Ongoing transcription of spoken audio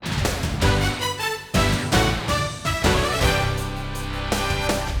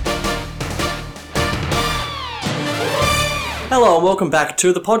Hello and welcome back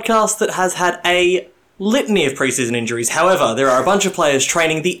to the podcast that has had a litany of preseason injuries. However, there are a bunch of players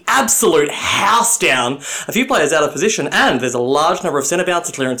training the absolute house down, a few players out of position, and there's a large number of centre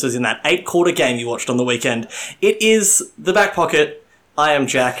bouncer clearances in that 8-quarter game you watched on the weekend. It is The Back Pocket. I am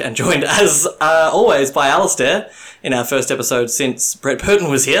Jack, and joined as always by Alistair in our first episode since Brett Purton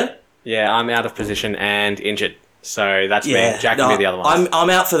was here. Yeah, I'm out of position and injured. So that's me. Jack can be the other one. I'm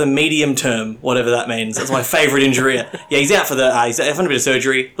out for the medium term, whatever that means. That's my favourite injury. Yeah, he's out for he's having a bit of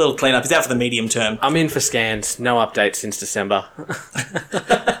surgery, little clean-up. He's out for the medium term. I'm in for scans. No updates since December.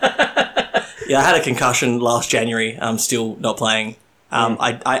 Yeah, I had a concussion last January. I'm still not playing.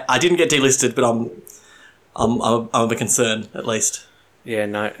 I didn't get delisted, but I'm a bit concerned, at least. Yeah,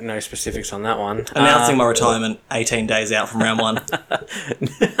 no specifics on that one. Announcing my retirement 18 days out from round one.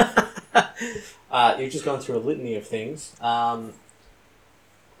 You've just gone through a litany of things. What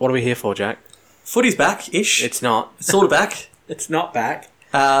are we here for, Jack? Footy's back-ish. It's not. It's sort of back. It's not back.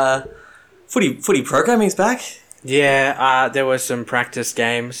 Footy programming's back. Yeah, there were some practice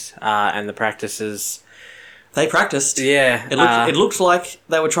games, and the practices... They practiced. Yeah. It looked like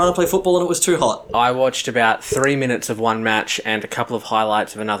they were trying to play football and it was too hot. I watched about 3 minutes of one match and a couple of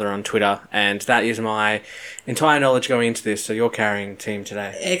highlights of another on Twitter, and that is my entire knowledge going into this, so you're carrying team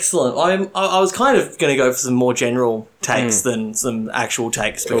today. Excellent. I was kind of going to go for some more general takes than some actual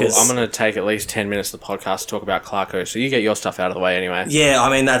takes. Cool. Because I'm going to take at least 10 minutes of the podcast to talk about Clarko, so you get your stuff out of the way anyway. Yeah, I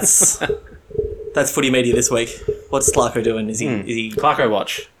mean, that's footy media this week. What's Clarko doing? Is he Clarko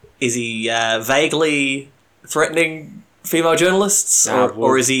watch. Is he vaguely threatening female journalists,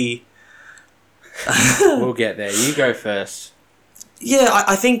 or is he? We'll get there. You go first. Yeah,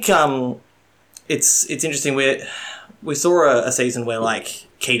 I think it's interesting. We saw a season where like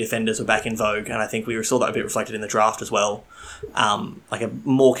key defenders were back in vogue, and I think we saw that a bit reflected in the draft as well.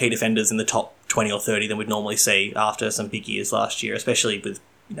 More key defenders in the top 20 or 30 than we'd normally see after some big years last year, especially with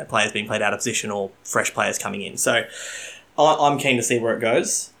players being played out of position or fresh players coming in. So I'm keen to see where it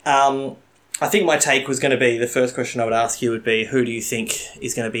goes. I think my take was going to be, the first question I would ask you would be, who do you think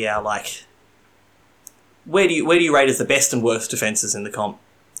is going to be our, where do you rate as the best and worst defences in the comp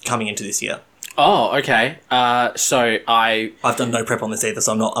coming into this year? Oh, okay. So I've done no prep on this either,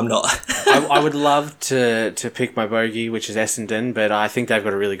 so I'm not. I would love to pick my bogey, which is Essendon, but I think they've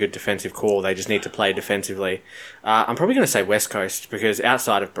got a really good defensive core. They just need to play defensively. I'm probably going to say West Coast, because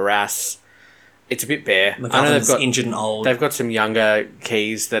outside of Barras, it's a bit bare. I know they've got injured and old. They've got some younger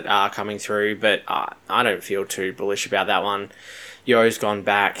keys that are coming through, but I don't feel too bullish about that one. Yo's gone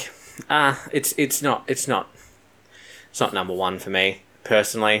back. It's not number one for me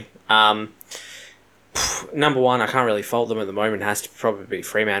personally. Number one, I can't really fault them at the moment. Has to probably be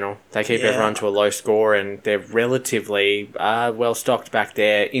Fremantle. They keep everyone to a low score, and they're relatively well stocked back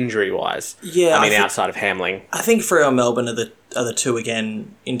there injury wise. Yeah, I mean outside of Hamling. I think Freo and Melbourne are the two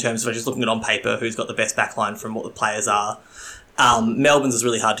again in terms of just looking at it on paper who's got the best backline from what the players are. Melbourne's is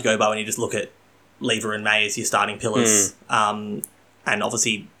really hard to go by when you just look at Lever and May as your starting pillars. And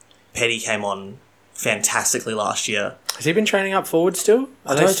obviously Petty came on fantastically last year. Has he been training up forward still?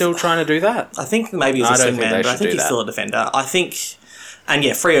 Are they still trying to do that? I think maybe he's a swing man, but I think he's still a defender. I think, and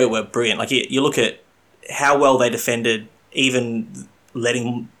yeah, Freo were brilliant. Like you look at how well they defended, even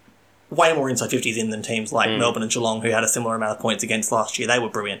letting way more inside 50s in than teams like Melbourne and Geelong, who had a similar amount of points against last year. They were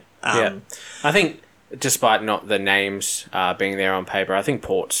brilliant. Yeah, I think despite not the names being there on paper, I think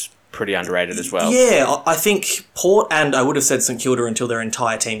Port's pretty underrated as well. Yeah, I think Port, and I would have said St Kilda until their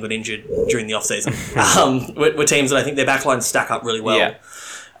entire team got injured during the off-season, were teams that I think their backlines stack up really well. Yeah.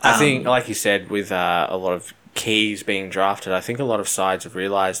 I think, like you said, with a lot of keys being drafted, I think a lot of sides have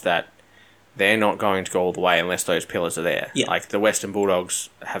realised that they're not going to go all the way unless those pillars are there. Yeah. Like the Western Bulldogs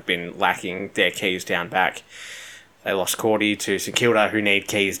have been lacking their keys down back. They lost Cordy to St Kilda, who need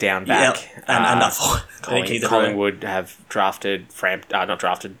keys down back. Yep. And enough. Collingwood have traded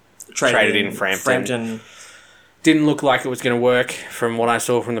in Frampton. Didn't look like it was going to work from what I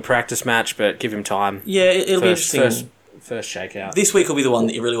saw from the practice match, but give him time. Yeah, it'll be interesting. First shakeout. This week will be the one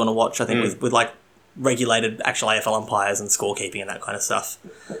that you really want to watch, I think, with like regulated actual AFL umpires and scorekeeping and that kind of stuff.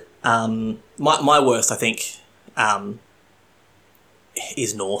 My worst, I think,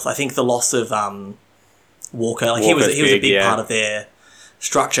 is North. I think the loss of Walker, he was a big part of their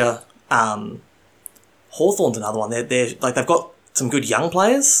structure. Hawthorn's another one. They've got some good young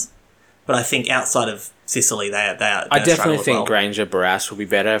players, but I think outside of Sicily, they are. I definitely think Granger Barras will be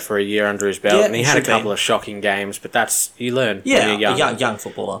better for a year under his belt, and he had a couple of shocking games, but you learn. Yeah, when you're young. A young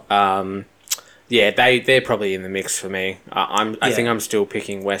footballer. They're probably in the mix for me. I think I'm still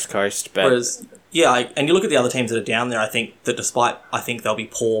picking West Coast, but whereas And you look at the other teams that are down there, I think they'll be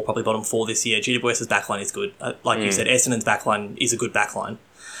poor, probably bottom 4 this year. GWS's backline is good. Like you said, Essendon's backline is a good backline.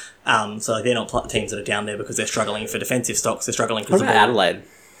 So they're not teams that are down there because they're struggling for defensive stocks. They're struggling because of Adelaide?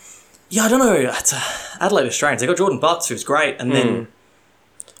 Yeah, I don't know. Adelaide is strange. They got Jordan Butts, who's great, and then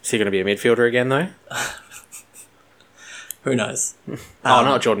is he going to be a midfielder again though? Who knows?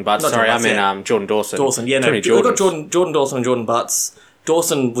 Not Jordan Butts. Sorry, I mean Jordan Dawson. Dawson, yeah, no. They got Jordan Dawson and Jordan Butts.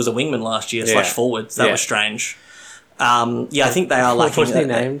 Dawson was a wingman last year, / forward, so that was strange. I think they are lacking. Wasn't he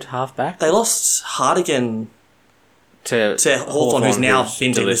named halfback? They lost Hardigan to Hawthorn, who's now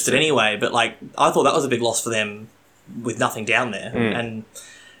been delisted anyway, but I thought that was a big loss for them with nothing down there. And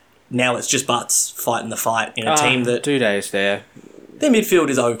now it's just Butts fighting the fight in a team that... 2 days there. Their midfield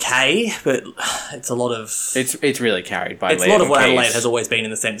is okay, but it's a lot of... It's really carried by It's a lot of what Adelaide has always been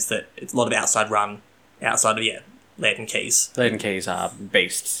in the sense that it's a lot of outside run, outside of, Laird and Keys. Laird and Keys are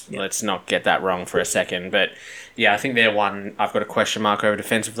beasts. Yeah. Let's not get that wrong for a second. But, I think they're one I've got a question mark over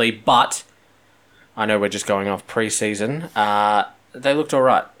defensively, but I know we're just going off pre-season. They looked all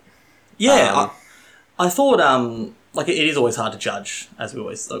right. Yeah, I thought... it is always hard to judge, as we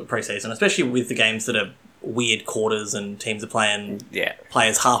always pre-season, especially with the games that are weird quarters and teams are playing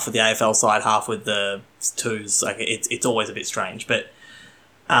players half with the AFL side, half with the twos. It's always a bit strange. But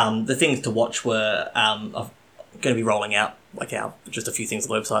the things to watch were going to be rolling out just a few things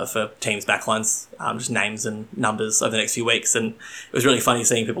on the website for teams' backlines, just names and numbers over the next few weeks. And it was really funny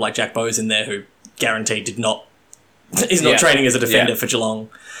seeing people like Jack Bowes in there who guaranteed is not training as a defender for Geelong.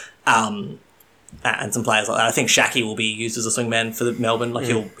 And some players like that. I think Shaki will be used as a swingman for Melbourne.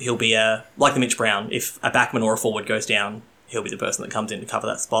 He'll be like the Mitch Brown. If a backman or a forward goes down, he'll be the person that comes in to cover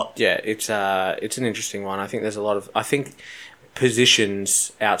that spot. Yeah, it's an interesting one. I think there's a lot of... I think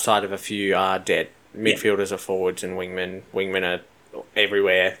positions outside of a few are dead. Midfielders are forwards and wingmen. Wingmen are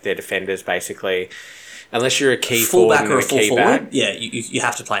everywhere. They're defenders, basically. Unless you're a key fullback forward or a full forward, you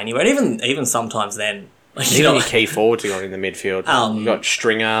have to play anywhere. And even sometimes then... Even your key forwards are got in the midfield. You've got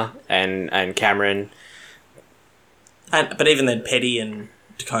Stringer and Cameron. But even then, Petty and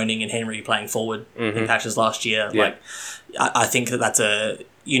De Koning and Henry playing forward in patches last year. Yeah. I think that's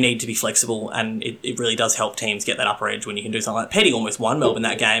you need to be flexible, and it really does help teams get that upper edge when you can do something like Petty almost won Melbourne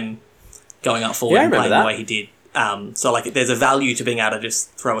that game going up forward and playing the way he did. There's a value to being able to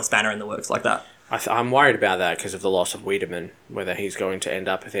just throw a spanner in the works like that. I'm worried about that because of the loss of Wiedemann, whether he's going to end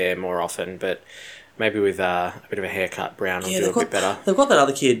up there more often, but... Maybe with a bit of a haircut, Brown will do a bit better. They've got that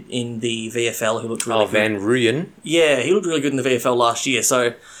other kid in the VFL who looked really good. Van Rooyen. Yeah, he looked really good in the VFL last year.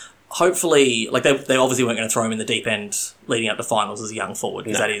 So hopefully, they obviously weren't going to throw him in the deep end leading up to finals as a young forward,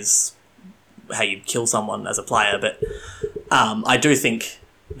 because that is how you kill someone as a player. But I do think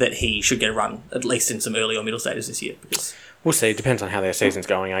that he should get a run, at least in some early or middle stages this year. Because we'll see. It depends on how their season's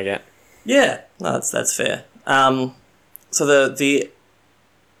going, I get. Yeah, no, that's fair. So the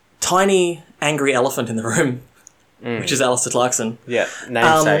tiny angry elephant in the room, which is Alistair Clarkson. Yeah,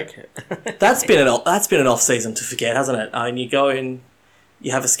 namesake. That's been an off season to forget, hasn't it? I mean, you go in,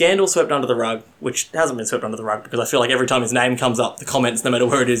 you have a scandal swept under the rug, which hasn't been swept under the rug because I feel like every time his name comes up, the comments, no matter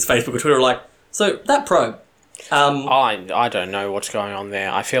where it is, Facebook or Twitter, are like, so that probe. I don't know what's going on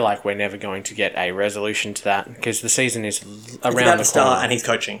there. I feel like we're never going to get a resolution to that because the season is around the start and he's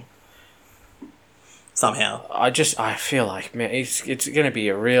coaching. Somehow. I feel like, man, it's going to be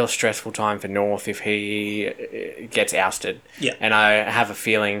a real stressful time for North if he gets ousted. Yeah. And I have a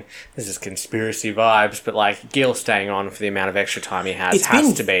feeling, this is conspiracy vibes, but Gill staying on for the amount of extra time he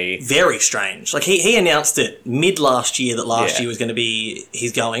has to be... very strange. He announced it mid last year that last year was going to be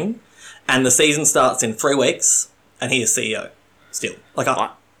he's going, and the season starts in 3 weeks, and he is CEO still.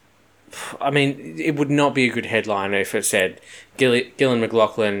 I mean, it would not be a good headline if it said Gillan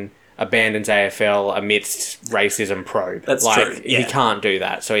McLaughlin abandons AFL amidst racism probe. That's true. Yeah. He can't do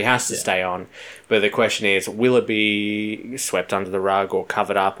that, so he has to stay on. But the question is, will it be swept under the rug or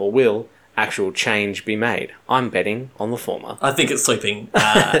covered up, or will actual change be made? I'm betting on the former. I think it's sleeping.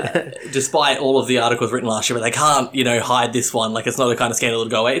 Despite all of the articles written last year, but they can't, hide this one. It's not a kind of scandal to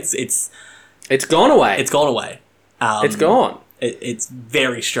go away. It's gone away. It's gone away. It's gone. It's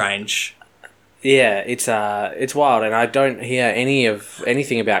very strange. Yeah, it's wild, and I don't hear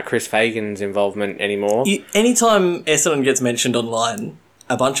anything about Chris Fagan's involvement anymore. Anytime Essendon gets mentioned online,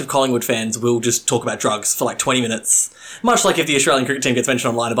 a bunch of Collingwood fans will just talk about drugs for 20 minutes. Much like if the Australian cricket team gets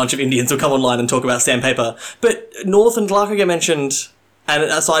mentioned online, a bunch of Indians will come online and talk about sandpaper. But North and Clarko get mentioned, and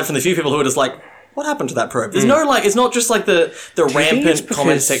aside from the few people who are just what happened to that probe? There's no, it's not just the rampant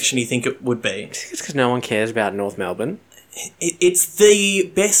comment section you think it would be. It's because no one cares about North Melbourne. It's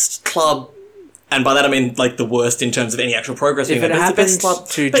the best club And by that I mean like the worst in terms of any actual progress. If it happened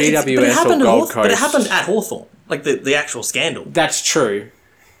to GWS or Gold Coast... But it happened at Hawthorn, like the actual scandal. That's true.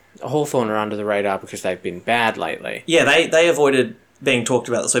 Hawthorn are under the radar because they've been bad lately. Yeah, they avoided being talked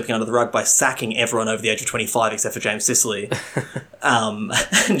about, sweeping under the rug, by sacking everyone over the age of 25 except for James Sicily. And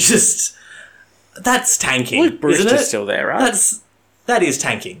just... That's tanking, Luke Brewster's isn't it? still there, right? That is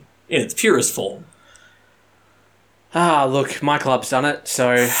tanking in its purest form. Look, my club's done it,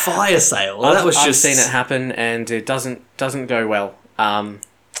 so... Fire sale. I've seen it happen, and it doesn't go well.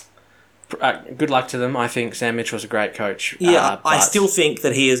 Good luck to them. I think Sam Mitchell's a great coach. Yeah, I still think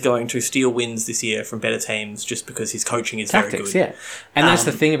that he is going to steal wins this year from better teams just because his coaching is very good. Yeah. And that's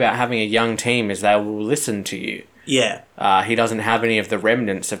the thing about having a young team, is they will listen to you. Yeah. He doesn't have any of the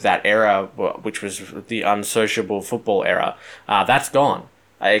remnants of that era, which was the unsociable football era. That's gone.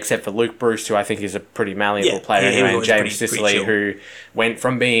 Except for Luke Bruce, who I think is a pretty malleable player anyway, and James Sicily, who went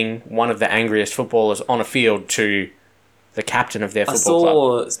from being one of the angriest footballers on a field to the captain of their football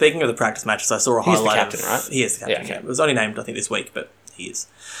club. Speaking of the practice matches, I saw a highlight. He's the captain, right? He is the captain. Yeah, okay. It was only named, I think, this week, but he is.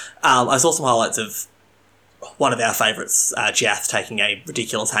 I saw some highlights of one of our favourites, Jath, taking a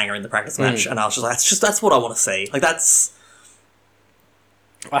ridiculous hanger in the practice match, and I was just like, that's what I want to see. Like, that's...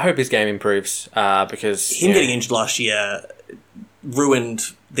 I hope his game improves, because... Him getting injured last year ruined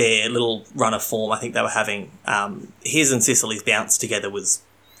their little run of form I think they were having. His and Sicily's bounce together was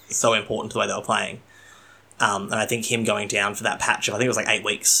so important to the way they were playing. And I think him going down for that patch of, I think it was like 8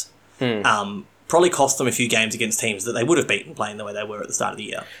 weeks, probably cost them a few games against teams that they would have beaten playing the way they were at the start of the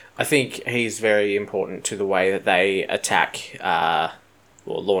year. I think he's very important to the way that they attack, or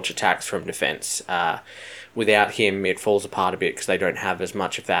launch attacks from defence. Without him, it falls apart a bit because they don't have as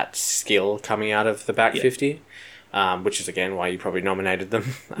much of that skill coming out of the back 50. Which is, again, why you probably nominated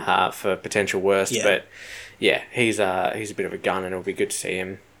them for potential worst. Yeah. But, yeah, he's a bit of a gun, and it'll be good to see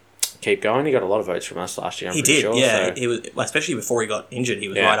him keep going. He got a lot of votes from us last year, I'm pretty sure. Yeah. He was, especially before he got injured, he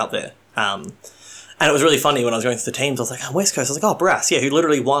was right up there. And it was really funny when I was going through the teams. I was like, West Coast. I was like, Barras, who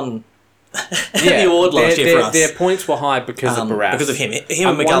literally won the award last year for us. Their points were high because of Barras. Because of him.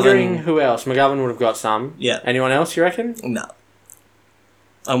 I'm and McGovern. Wondering who else. McGovern would have got some. Yeah. Anyone else, you reckon? No.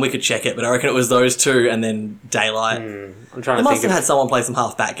 And we could check it, but I reckon it was those two and then Daylight. I'm trying to must have had someone play some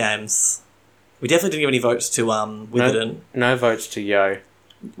half-back games. We definitely didn't give any votes to Witherden. No votes to Yo.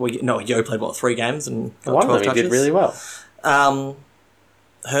 Well, no, Yo played, 3 games and got one 12 of them touches? He did really well.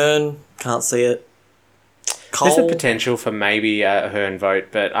 Hearn, can't see it. Cole, there's a potential for maybe a Hearn vote,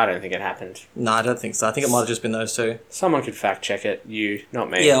 but I don't think it happened. No, I don't think so. I think it might have just been those two. Someone could fact-check it. You, not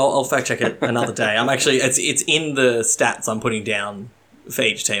me. Yeah, I'll fact-check it another day. I'm actually... It's in the stats I'm putting down for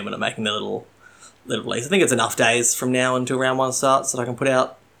each team when I'm making the little release. I think it's enough days from now until round 1 starts that I can put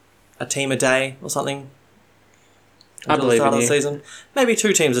out a team a day or something. I believe the start in of you. the season. Maybe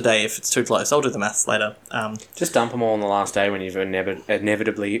 2 teams a day if it's too close. I'll do the maths later. Just dump them all on the last day when you've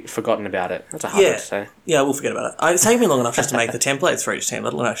inevitably forgotten about it. That's a hard one to say. Yeah, we'll forget about it. It saved me long enough just to make the templates for each team,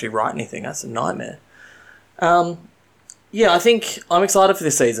 let alone actually write anything. That's a nightmare. I think I'm excited for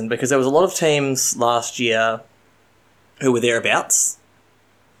this season because there was a lot of teams last year who were thereabouts.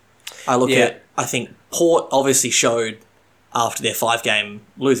 I think Port obviously showed after their 5-game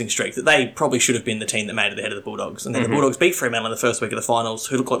losing streak that they probably should have been the team that made it ahead of the Bulldogs. And then the Bulldogs beat Fremantle in the first week of the finals,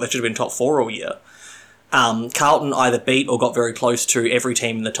 who looked like they should have been top 4 all year. Carlton either beat or got very close to every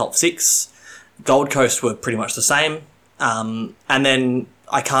team in the top 6. Gold Coast were pretty much the same. And then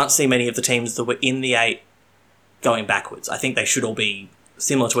I can't see many of the teams that were in the 8 going backwards. I think they should all be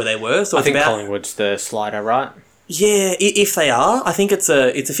similar to where they were. So I think Collingwood's the slider, right? Yeah, if they are, I think it's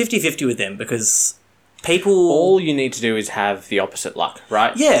a 50-50 with them because people... All you need to do is have the opposite luck,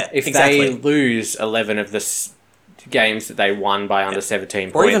 right? Yeah, if exactly. they lose 11 of the games that they won by under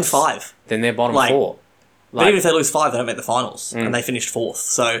 17 points... Or even 5. Then they're bottom 4. But even if they lose 5, they don't make the finals, and they finished 4th.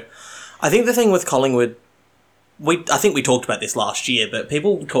 So I think the thing with Collingwood... I think we talked about this last year, but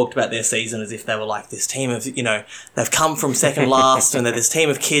people talked about their season as if they were like this team of, they've come from second last and they're this team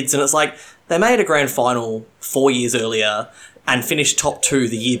of kids. And it's like they made a grand final 4 years earlier and finished top 2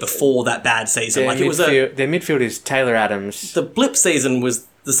 the year before that bad season. Their midfield is Taylor Adams. The blip season was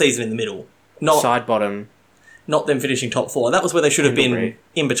the season in the middle. Not side bottom. Not them finishing top 4. That was where they should have been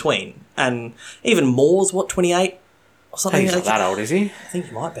in between. And even Moore's, 28? Or something. He's not that old, is he? I think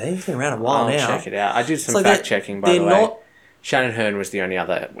he might be. He's been around a while now. I'll check it out. I did some fact-checking, by the way. Shannon Hearn was the only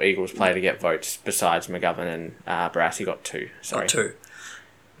other Eagles player to get votes besides McGovern and Barras. He got 2. Sorry. Got 2.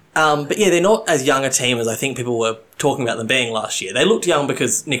 But yeah, they're not as young a team as I think people were talking about them being last year. They looked young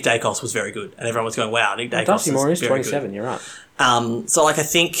because Nick Dacos was very good, and everyone was going, wow, Nick Dacos Darcy Moore is 27, good. You're right. So I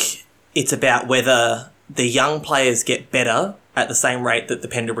think it's about whether the young players get better at the same rate that the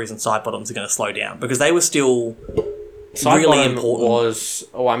Pendleburys and Sidebottoms are going to slow down, because they were still Sidebottom really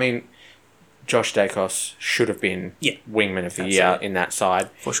important. Josh Dacos should have been wingman of the Absolutely. year in that side.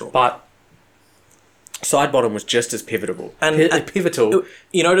 For sure. But Sidebottom was just as pivotal. Pivotal.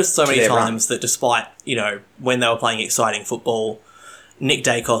 You noticed so many their times that despite, when they were playing exciting football, Nick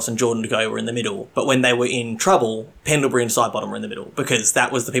Dacos and Jordan Dougall were in the middle, but when they were in trouble, Pendlebury and Sidebottom were in the middle, because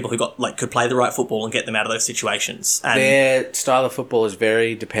that was the people who could play the right football and get them out of those situations. And their style of football is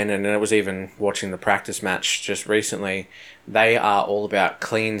very dependent, and it was even watching the practice match just recently. They are all about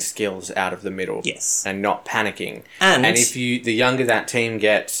clean skills out of the middle, Yes. and not panicking. And if the younger that team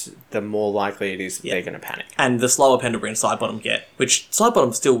gets, the more likely it is they're going to panic. And the slower Pendlebury and Sidebottom get, which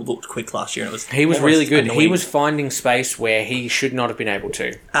Sidebottom still looked quick last year, and He was really good. annoying. He was finding space where he should not have been able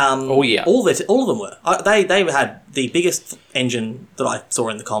to. All of them were. They had the biggest engine that I saw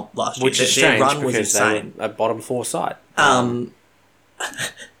in the comp last year. Which is Their strange run was because insane. they were a bottom four side.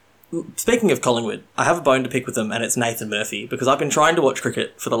 Speaking of Collingwood, I have a bone to pick with them, and it's Nathan Murphy, because I've been trying to watch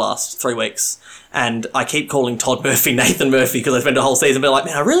cricket for the last 3 weeks, and I keep calling Todd Murphy Nathan Murphy because I spent a whole season being like,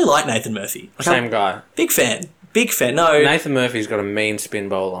 man, I really like Nathan Murphy. Same guy. Big fan. No, Nathan Murphy's got a mean spin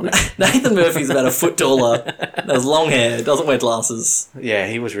bowl on it. Nathan Murphy's about a foot taller, has long hair, doesn't wear glasses. Yeah,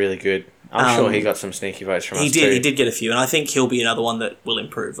 he was really good. I'm sure he got some sneaky votes from us too. He did get a few, and I think he'll be another one that will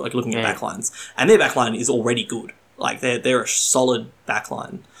improve, looking at backlines. And their backline is already good. They're a solid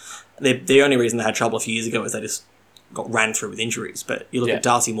backline. The only reason they had trouble a few years ago is they just got ran through with injuries. But you look at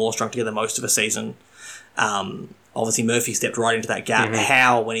Darcy Moore strung together most of a season. Obviously, Murphy stepped right into that gap.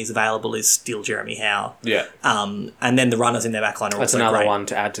 Howe, when he's available, is still Jeremy Howe. Yeah. And then the runners in their backline are That's also another great. one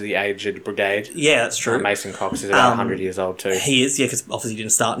to add to the aged brigade. Yeah, that's true. Mason Cox is about 100 years old too. He is, because obviously he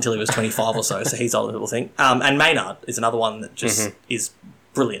didn't start until he was 25 or so he's older, people think. And Maynard is another one that just is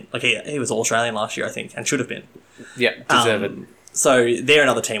brilliant. He was All-Australian last year, I think, and should have been. Yeah, deserved. So they're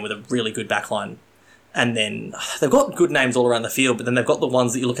another team with a really good backline. And then they've got good names all around the field, but then they've got the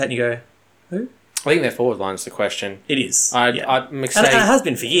ones that you look at and you go, who? I think their forward line's the question. It is. And it has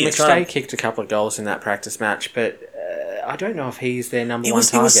been for years. McStay kicked a couple of goals in that practice match, but I don't know if he's their number one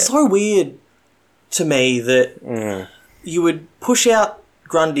target. It was so weird to me that you would push out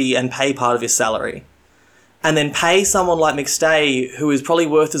Grundy and pay part of his salary, and then pay someone like McStay, who is probably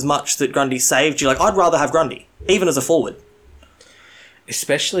worth as much that Grundy saved you. I'd rather have Grundy, even as a forward.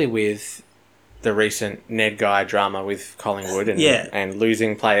 Especially with the recent Ned Guy drama with Collingwood and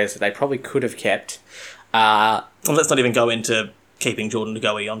losing players that they probably could have kept. Well, let's not even go into keeping Jordan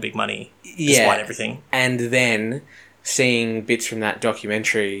Dougall on big money, despite everything. And then seeing bits from that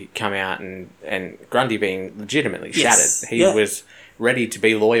documentary come out and Grundy being legitimately shattered. He was ready to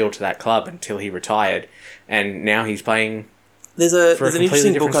be loyal to that club until he retired, and now he's playing. There's an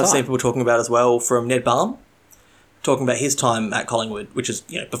interesting book I've seen people talking about as well from Neil Balme, talking about his time at Collingwood, which is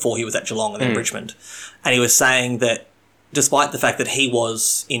before he was at Geelong and then Richmond, and he was saying that despite the fact that he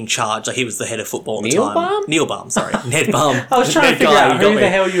was in charge, he was the head of football at the time. Neil Balme, sorry, Ned Balme. I was trying to figure out who the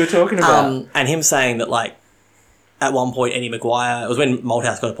hell you were talking about. And him saying that at one point Eddie Maguire, it was when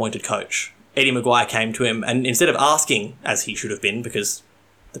Malthouse got appointed coach. Eddie Maguire came to him, and instead of asking, as he should have been, because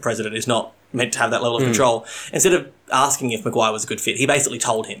the president is not meant to have that level of control, instead of asking if Maguire was a good fit, he basically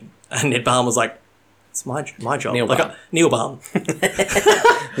told him. And Ned Balme was like, it's my job. Neil Balme. Neil Balme.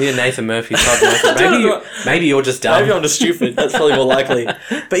 You're Nathan Murphy, Todd Murphy. Maybe you're just dumb. Maybe I'm just stupid. That's probably more likely.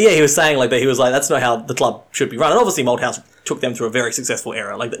 But yeah, he was saying that he was like, that's not how the club should be run. And obviously Malthouse took them through a very successful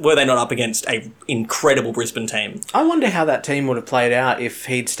era. Were they not up against a incredible Brisbane team? I wonder how that team would have played out if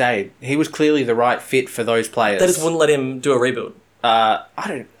he'd stayed. He was clearly the right fit for those players. They just wouldn't let him do a rebuild. I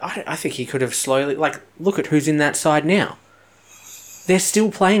think he could have slowly. Look at who's in that side now. They're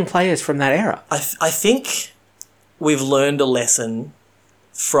still playing players from that era. I think we've learned a lesson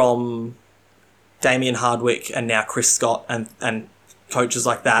from Damien Hardwick and now Chris Scott and coaches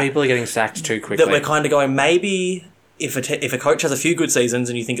like that. People are getting sacked too quickly. That we're kind of going, maybe if a coach has a few good seasons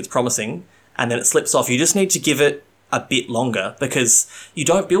and you think it's promising and then it slips off, you just need to give it a bit longer, because you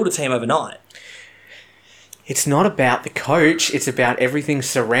don't build a team overnight. It's not about the coach, it's about everything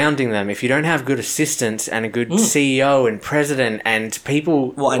surrounding them. If you don't have good assistants and a good CEO and president and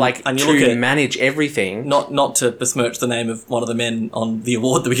people to manage everything... Not to besmirch the name of one of the men on the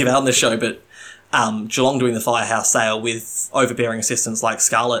award that we give out on this show, but Geelong doing the Firehouse sale with overbearing assistants like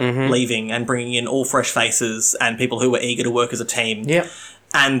Scarlett leaving and bringing in all fresh faces and people who were eager to work as a team. Yep.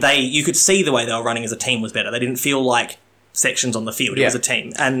 And you could see the way they were running as a team was better. They didn't feel like sections on the field. It was a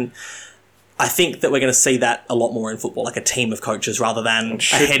team. And I think that we're going to see that a lot more in football, like a team of coaches rather than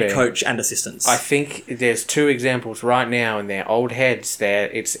a head coach and assistants. I think there's two examples right now, and they're old heads.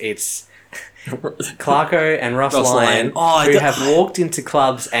 It's Clarko and Ross Lyon, who have walked into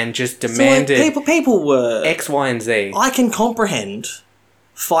clubs and just demanded people were X, Y, and Z. I can comprehend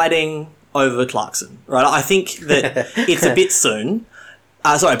fighting over Clarkson, right? I think that it's a bit soon.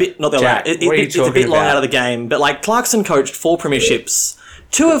 Sorry, a bit, not the Jack, other way. It's a bit long out of the game, but like Clarkson coached 4 premierships,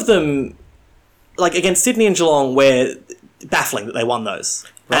 2 of them like against Sydney and Geelong, where baffling that they won those.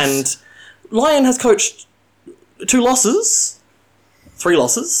 And Lyon has coached 2 losses, 3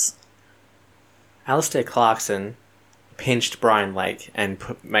 losses. Alistair Clarkson pinched Brian Lake and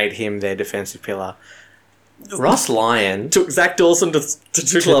made him their defensive pillar. Ross Lyon took Zach Dawson to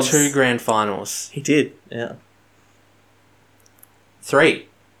 2 clubs. 2 grand finals. He did, yeah. 3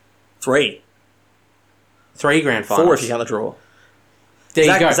 grand finals. 4 if you count the draw. There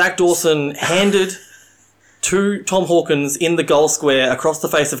you go. Zach Dawson handed to Tom Hawkins in the goal square across the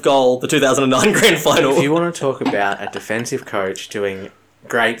face of goal the 2009 grand final. If you want to talk about a defensive coach doing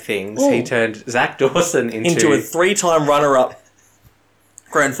great things, he turned Zach Dawson into a 3-time runner-up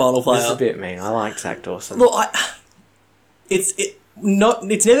grand final player. This is a bit mean. I like Zach Dawson. Look, it's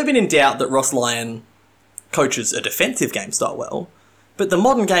never been in doubt that Ross Lyon coaches a defensive game style well, but the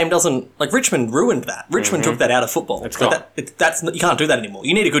modern game doesn't. Like Richmond ruined that. Richmond took that out of football. It's gone. You can't do that anymore.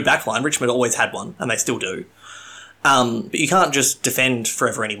 You need a good backline. Richmond always had one, and they still do. But you can't just defend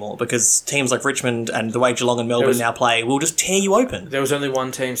forever anymore because teams like Richmond and the way Geelong and Melbourne now play will just tear you open. There was only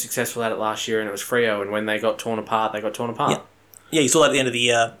one team successful at it last year, and it was Freo. And when they got torn apart, they got torn apart. Yeah, you saw that at the end of the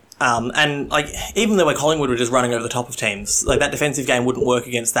year. And like even though Collingwood were just running over the top of teams, like that defensive game wouldn't work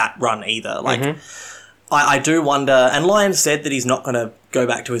against that run either. Like I do wonder, and Lyon said that he's not going to go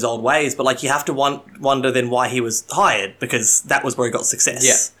back to his old ways, but like you have to wonder then why he was hired because that was where he got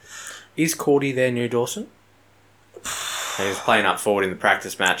success. Yeah. Is Cordy their new Dawson? He was playing up forward in the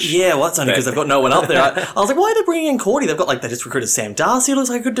practice match. Yeah, well, that's only because they've got no one up there. I was like, why are they bringing in Cordy? They've got, like, they just recruited Sam Darcy, who looks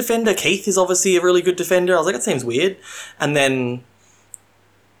like a good defender. Keith is obviously a really good defender. I was like, that seems weird. And then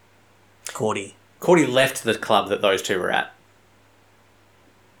Cordy left the club that those 2 were at.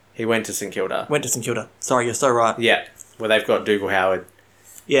 He went to St Kilda. Sorry, you're so right. Yeah, where they've got Dougall Howard.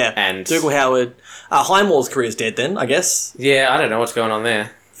 Yeah, and Dougall Howard. Highmore's career's dead then, I guess. Yeah, I don't know what's going on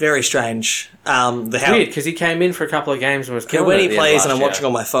there. Very strange. Weird, because he came in for a couple of games and was killing when it he plays and I'm year. watching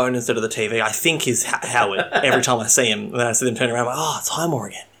on my phone instead of the TV, I think is Howard every time I see him. And then I see them turn around, I'm like, it's Highmore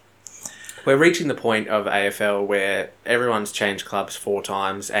again. We're reaching the point of AFL where everyone's changed clubs 4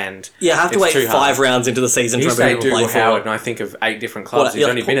 times and I have to wait 5 rounds into the season for a say to play Howard, and I think of 8 different clubs. He's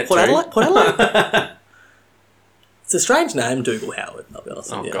only been at 2. Port Adelaide? It's a strange name, Dougall Howard, I'll be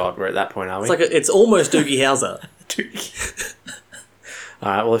honest with you. Oh, God, we're at that point, are we? It's almost Doogie Howser. All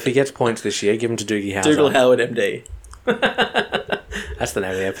right, well, if he gets points this year, give him to Doogie Howser. Dougall Howard, MD. That's the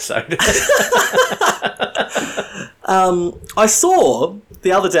name of the episode. I saw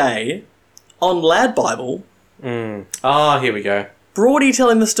the other day on Lad Bible. Oh, here we go. Brody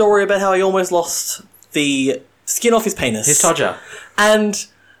telling the story about how he almost lost the skin off his penis. His todger. And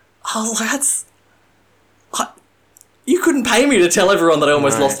I was like, you couldn't pay me to tell everyone that I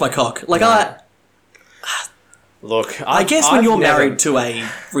almost lost my cock. Like, Look, I guess when you're married to a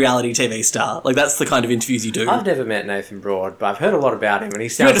reality TV star, like that's the kind of interviews you do. I've never met Nathan Broad, but I've heard a lot about him, and he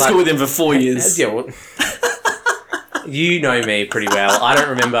sounds You went to school with him for 4 years. Yeah, well, you know me pretty well. I don't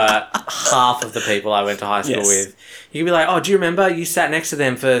remember half of the people I went to high school with. You could be like, oh, do you remember? You sat next to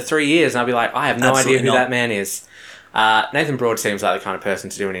them for 3 years, and I'll be like, I have no idea who that man is. Nathan Broad seems like the kind of person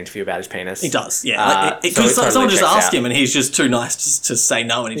to do an interview about his penis. He does, yeah. Because someone just asked him, and he's just too nice to say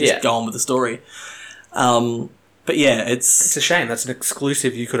no, and he just go on with the story. But yeah, it's a shame. That's an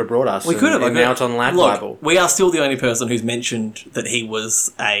exclusive you could have brought us. We could have. And now it's on Lad Bible. We are still the only person who's mentioned that he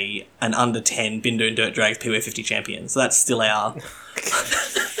was an under 10 Bindoon Dirt Drags PW 50 champion. So that's still our.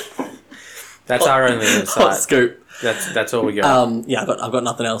 That's our only insight. Hot scoop. That's all we got. Yeah, I've got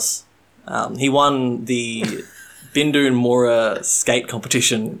nothing else. He won the Bindoon Mora skate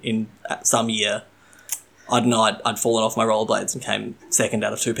competition in some year. I don't know. I'd fallen off my rollerblades and came second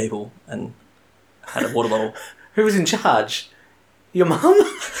out of 2 people and had a water bottle. Who was in charge? Your mum?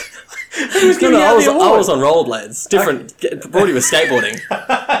 Who was giving out the award? I was on rollerblades. Different. Brody was skateboarding.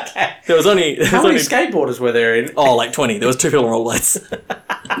 Okay. There was only... How many skateboarders were there in? Oh, like 20. There was 2 people on rollerblades.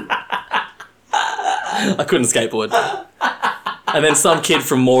 I couldn't skateboard. And then some kid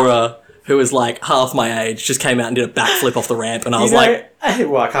from Mora who was like half my age just came out and did a backflip off the ramp, and I was like...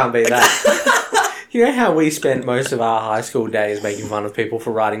 Well, I can't beat that. You know how we spent most of our high school days making fun of people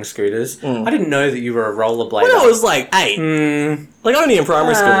for riding scooters? I didn't know that you were a rollerblader. When I was like 8. Like only in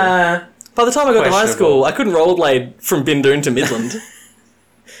primary school. By the time I got to high school, I couldn't rollerblade from Bindoon to Midland.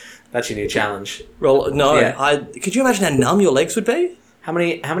 That's your new challenge. Could you imagine how numb your legs would be? How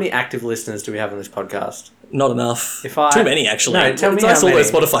many active listeners do we have on this podcast? Not enough. If I- Too many, actually. No, tell me I how saw many.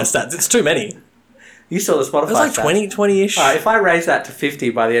 those Spotify stats. It's too many. You saw the Spotify It was like stats. 20-ish. Alright, if I raise that to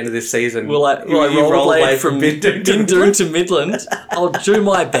 50 by the end of this season, Will I you rollerblade from Bindoon to Bindoon to Midland? I'll do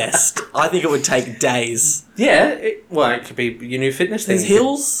my best. I think it would take days. Yeah, it could be your new fitness thing. There's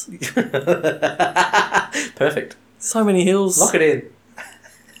hills. Perfect. So many hills. Lock it in.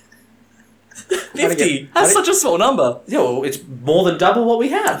 50. That's such a small number. Yeah, well, it's more than double what we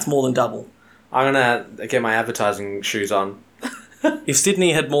have. It's more than double. I'm going to get my advertising shoes on. If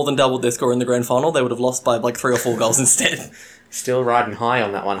Sydney had more than doubled their score in the grand final, they would have lost by like 3 or 4 goals instead. Still riding high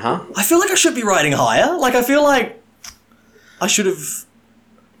on that one, huh? I feel like I should be riding higher. Like, I feel like I should have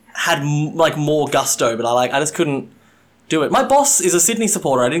had like more gusto, but I just couldn't do it. My boss is a Sydney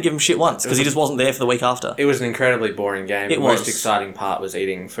supporter. I didn't give him shit once because he just wasn't there for the week after. It was an incredibly boring game. It The was. most exciting part was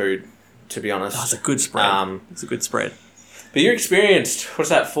eating food, to be honest. Oh, it's a good spread. It's a good spread. But you're experienced. What's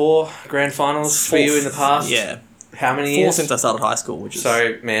that, 4 grand finals for you in the past? Yeah. How many 4 years? since I started high school, which is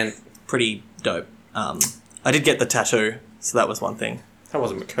So, man, pretty dope. I did get the tattoo, so that was one thing. that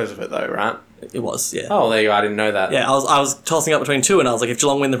wasn't because of it though, right? It was, yeah. Oh, there you go. I didn't know that. Yeah, I was tossing up between 2, and I was like, if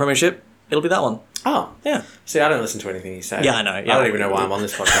Geelong win the premiership, it'll be that one. Oh. Yeah. See, I don't listen to anything you say. Yeah, I know. Yeah. I don't even know why I'm on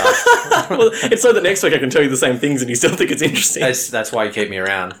this podcast. Well, it's so that next week I can tell you the same things and you still think it's interesting. That's why you keep me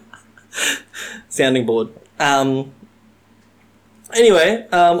around. Sounding board. Anyway,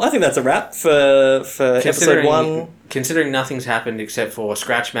 I think that's a wrap for episode 1. Considering nothing's happened except for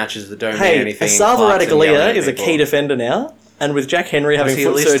scratch matches that don't mean Hey, anything. Asava Clarkson yelling Radagalia at is a people. key defender now, and with Jack Henry having Was he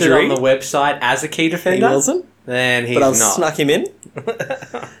foot listed surgery, on the website as a key he defender? wasn't. Then he's But I've not. snuck him in.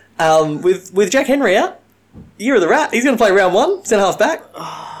 With Jack Henry out, year of the rat. He's going to play round 1, centre half back.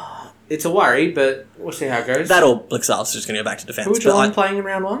 It's a worry, but we'll see how it goes. That or Blixar's just going to go back to defence. Who are Geelong playing in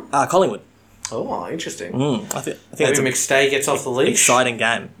round 1? Collingwood. Oh, interesting. I think Maybe it's an McStay gets off the leash. exciting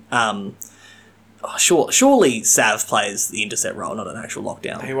game. Surely Sav plays the intercept role, not an actual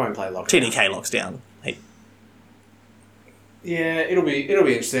lockdown. He won't play lockdown. TDK locks down. Yeah, it'll be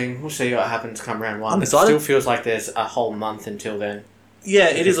interesting. We'll see what happens come round 1. I'm It excited. still feels like there's a whole month until then. Yeah,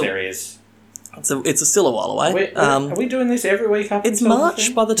 it is. There is. It's still a while away. Are we doing this every week up It's until the March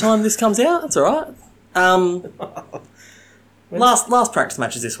thing? by the time this comes out. That's all right. Last practice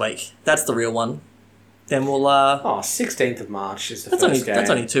matches this week. That's the real one. Then we'll. 16th of March is the That's first only game. that's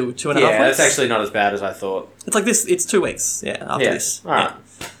only two and a half Yeah, weeks. that's actually not as bad as I thought. It's like this. It's 2 weeks. Yeah, after Yeah, this. alright.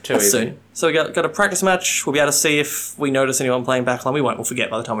 Yeah. Too That's easy. soon. So we got a practice match. We'll be able to see if we notice anyone playing backline. We won't. We'll forget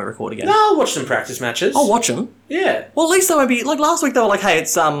by the time we record again. No, I'll watch some practice matches. I'll watch them. Yeah. Well, at least they won't be like last week. They were like, "Hey,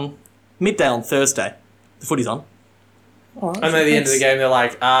 it's midday on Thursday. The footy's on." All right, And at the end of the game, they're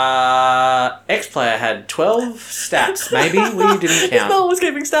like, X player had 12 stats. Maybe we didn't If no count. one was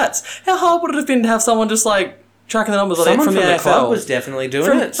keeping stats, how hard would it have been to have someone just like tracking the numbers on it Someone from from the the AFL? club was definitely doing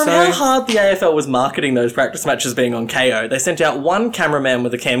From it. how hard the AFL was marketing those practice matches being on KO, they sent out one cameraman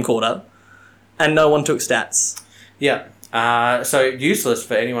with a camcorder, and no one took stats. Yeah. So useless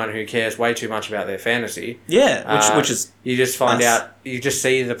for anyone who cares way too much about their fantasy. Yeah, which is You just find us. out, you just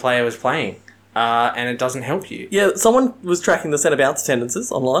see the player was playing, and it doesn't help you. yeah. Someone was tracking the centre bounce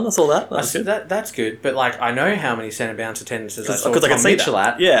attendances online. I saw that. That was good. That's good, but like I know how many centre bounce attendances I saw 'cause I can Tom see Mitchell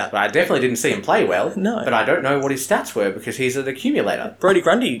that. at. Yeah. But I definitely didn't see him play well. No. But I don't know what his stats were because he's an accumulator. Brody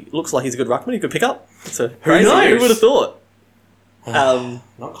Grundy looks like he's a good ruckman. He could pick up. Who knows? Who would have thought?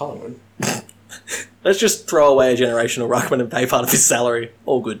 Not Collingwood. Let's just throw away a generational ruckman and pay part of his salary.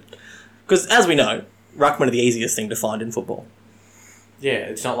 All good. Because, as we know, ruckman are the easiest thing to find in football. Yeah,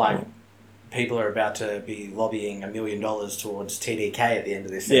 it's not like people are about to be lobbying $1 million towards TDK at the end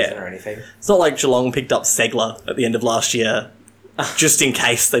of this season or anything. It's not like Geelong picked up Segler at the end of last year just in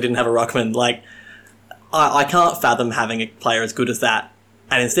case they didn't have a ruckman. Like, I can't fathom having a player as good as that,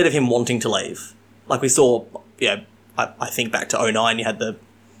 and instead of him wanting to leave, like we saw, I think back to 2009, you had the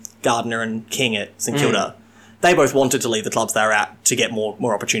Gardner and King at St Kilda. They both wanted to leave the clubs they were at to get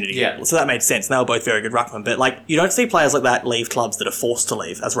more opportunity. Yeah. So that made sense. And they were both very good ruckmen. But, like, you don't see players like that leave clubs that are forced to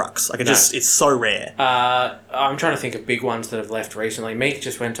leave as rucks. Like, it's so rare. I'm trying to think of big ones that have left recently. Meek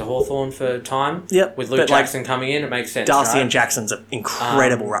just went to Hawthorn for time. Yep, With Luke but, like, Jackson coming in, it makes sense. Darcy right? and Jackson's an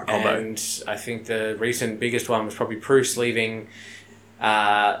incredible ruck combo. And I think the recent biggest one was probably Bruce leaving.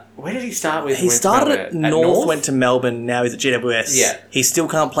 Where did he start with? He started at North, went to Melbourne, now he's at GWS. Yeah. He still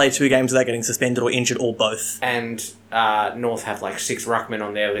can't play 2 games without getting suspended or injured or both. And North have like 6 ruckmen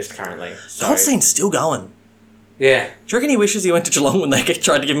on their list currently. So, Goldstein's still going. yeah. Do you reckon he wishes he went to Geelong when they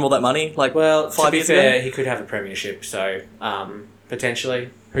tried to give him all that money? Like, Well, 5 to be years fair, ago? he could have a premiership, so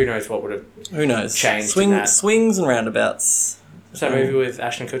potentially. Who knows what would have... Who knows? changed in that. Swings and roundabouts. What's that movie with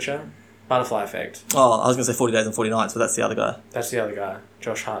Ashton Kutcher? Butterfly Effect. Oh, I was going to say 40 Days and 40 Nights, but that's the other guy. That's the other guy,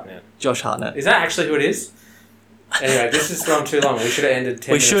 Josh Hartnett. Josh Hartnett. Is that actually who it is? Anyway, this has gone too long. We should have ended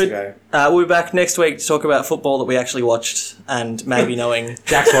 10 minutes ago. We'll be back next week to talk about football that we actually watched and maybe knowing...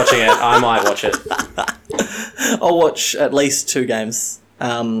 Jack's watching it. I might watch it. I'll watch at least 2 games.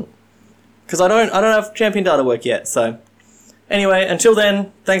 Because I don't have champion data work yet, so... Anyway, until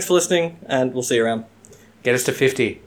then, thanks for listening, and we'll see you around. Get us to 50.